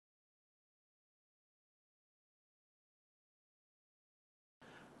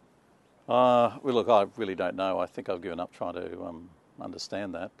Well, look, I really don't know. I think I've given up trying to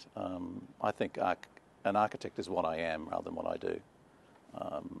understand that. I think an architect is what I am rather than what I do.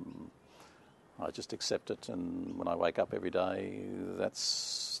 I just accept it, and when I wake up every day,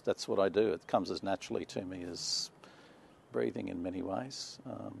 that's what I do. It comes as naturally to me as breathing in many ways.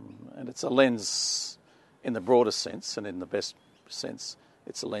 And it's a lens in the broadest sense, and in the best sense,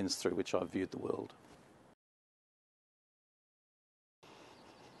 it's a lens through which I've viewed the world.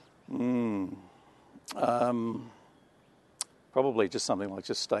 Probably just something like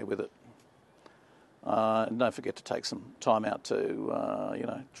just stay with it. And don't forget to take some time out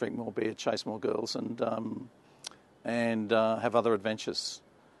to, drink more beer, chase more girls, and have other adventures.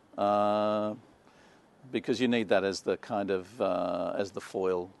 Because you need that as the kind of as the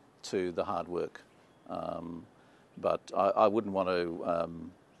foil to the hard work. But I wouldn't want to.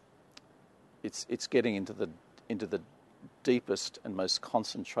 It's getting into the deepest and most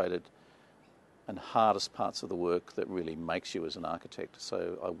concentrated and hardest parts of the work that really makes you as an architect.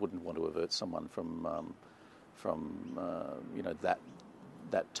 So I wouldn't want to avert someone from that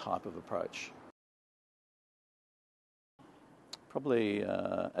type of approach. Probably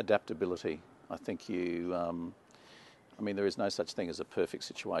adaptability. I think there is no such thing as a perfect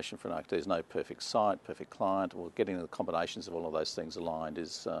situation for an architect. There's no perfect site, perfect client, or getting the combinations of all of those things aligned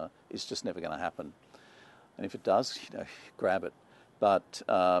is just never going to happen. And if it does, grab it. But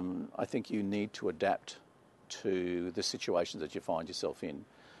I think you need to adapt to the situations that you find yourself in.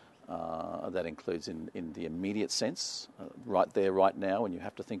 That includes in the immediate sense, right there, right now, and you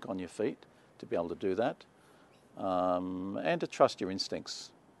have to think on your feet to be able to do that, and to trust your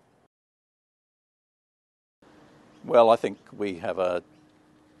instincts. Well, I think we have our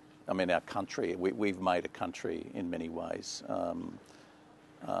country, we've made a country in many ways,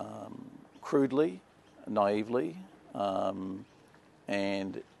 crudely, naively,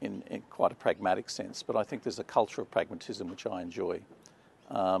 and in quite a pragmatic sense. But I think there's a culture of pragmatism which I enjoy.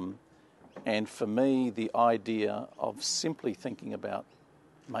 And for me, the idea of simply thinking about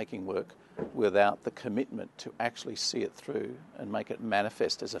making work without the commitment to actually see it through and make it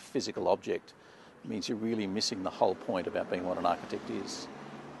manifest as a physical object means you're really missing the whole point about being what an architect is.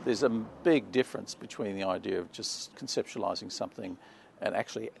 There's a big difference between the idea of just conceptualising something and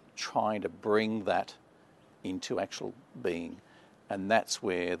actually trying to bring that into actual being. And that's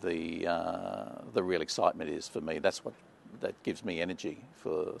where the real excitement is for me. That gives me energy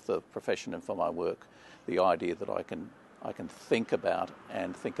for the profession and for my work. The idea that I can think about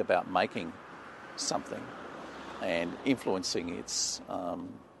making something and influencing its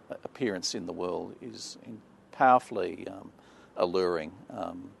appearance in the world is powerfully alluring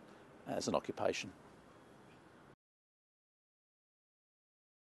as an occupation.